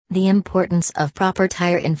The importance of proper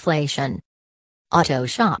tire inflation. Auto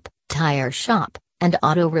shop, tire shop, and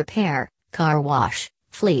auto repair, car wash,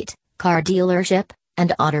 fleet, car dealership,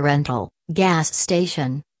 and auto rental, gas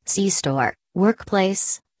station, C-store,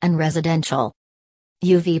 workplace, and residential.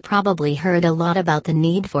 You've probably heard a lot about the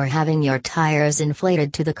need for having your tires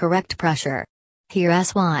inflated to the correct pressure.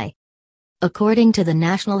 Here's why. According to the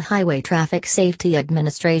National Highway Traffic Safety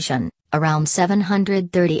Administration, around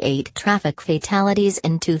 738 traffic fatalities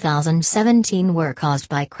in 2017 were caused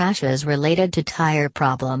by crashes related to tire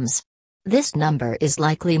problems. This number is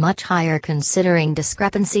likely much higher considering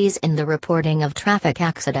discrepancies in the reporting of traffic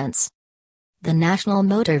accidents. The National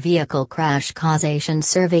Motor Vehicle Crash Causation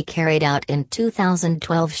Survey carried out in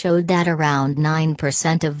 2012 showed that around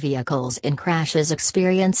 9% of vehicles in crashes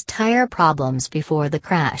experienced tire problems before the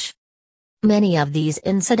crash. Many of these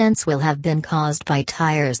incidents will have been caused by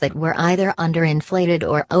tires that were either underinflated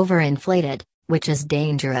or overinflated, which is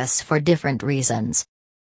dangerous for different reasons.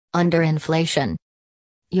 Underinflation.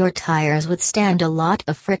 Your tires withstand a lot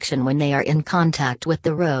of friction when they are in contact with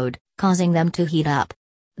the road, causing them to heat up.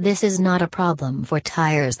 This is not a problem for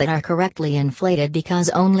tires that are correctly inflated because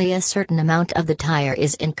only a certain amount of the tire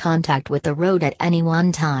is in contact with the road at any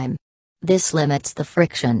one time. This limits the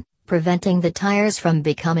friction, preventing the tires from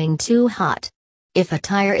becoming too hot. If a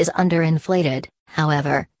tire is underinflated,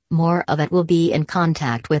 however, more of it will be in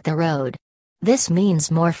contact with the road. This means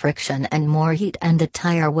more friction and more heat, and the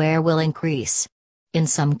tire wear will increase. In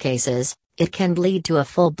some cases, it can lead to a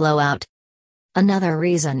full blowout. Another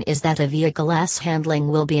reason is that a vehicle's handling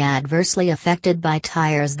will be adversely affected by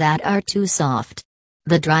tires that are too soft.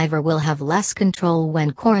 The driver will have less control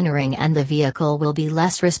when cornering, and the vehicle will be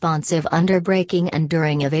less responsive under braking and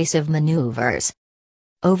during evasive maneuvers.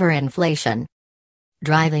 Overinflation.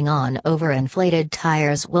 Driving on overinflated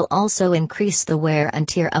tires will also increase the wear and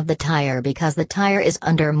tear of the tire because the tire is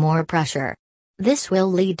under more pressure. This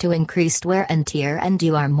will lead to increased wear and tear, and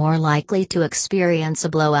you are more likely to experience a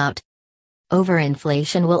blowout.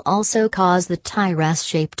 Overinflation will also cause the tire's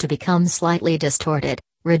shape to become slightly distorted,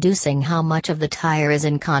 reducing how much of the tire is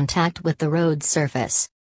in contact with the road surface.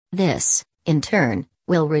 This, in turn,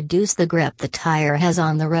 will reduce the grip the tire has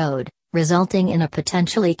on the road, resulting in a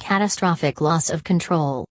potentially catastrophic loss of control.